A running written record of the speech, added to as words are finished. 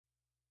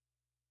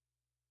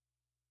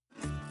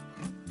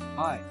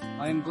Hi,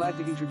 I am glad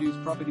to introduce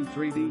Property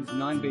 3D,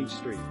 9 Beach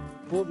Street,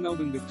 Port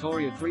Melbourne,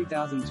 Victoria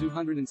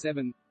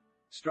 3207.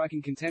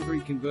 Striking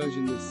contemporary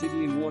conversion with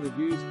city and water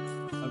views.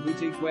 A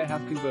boutique warehouse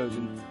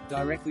conversion,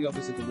 directly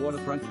opposite the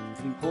waterfront,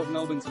 in Port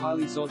Melbourne's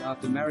highly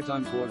sought-after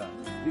maritime quarter.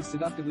 This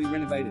seductively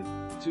renovated,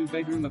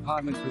 two-bedroom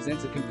apartment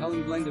presents a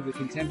compelling blend of the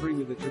contemporary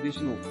with the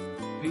traditional,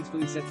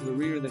 peacefully set to the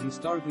rear of the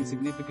historically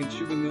significant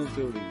Sugar Mills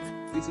building.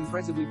 This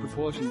impressively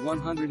proportioned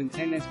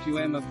 110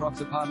 SQM approx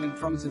apartment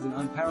promises an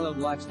unparalleled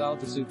lifestyle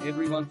to suit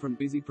everyone from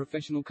busy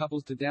professional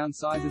couples to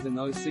downsizers and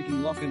those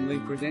seeking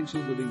lock-and-leave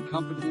credentials within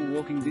comfortable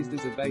walking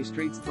distance of Bay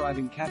Street's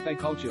thriving cafe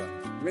culture,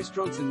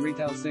 restaurants and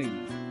retail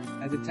scene.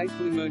 As it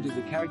tastefully merges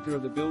the character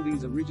of the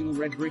building's original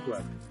red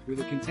brickwork with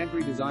a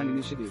contemporary design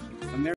initiative,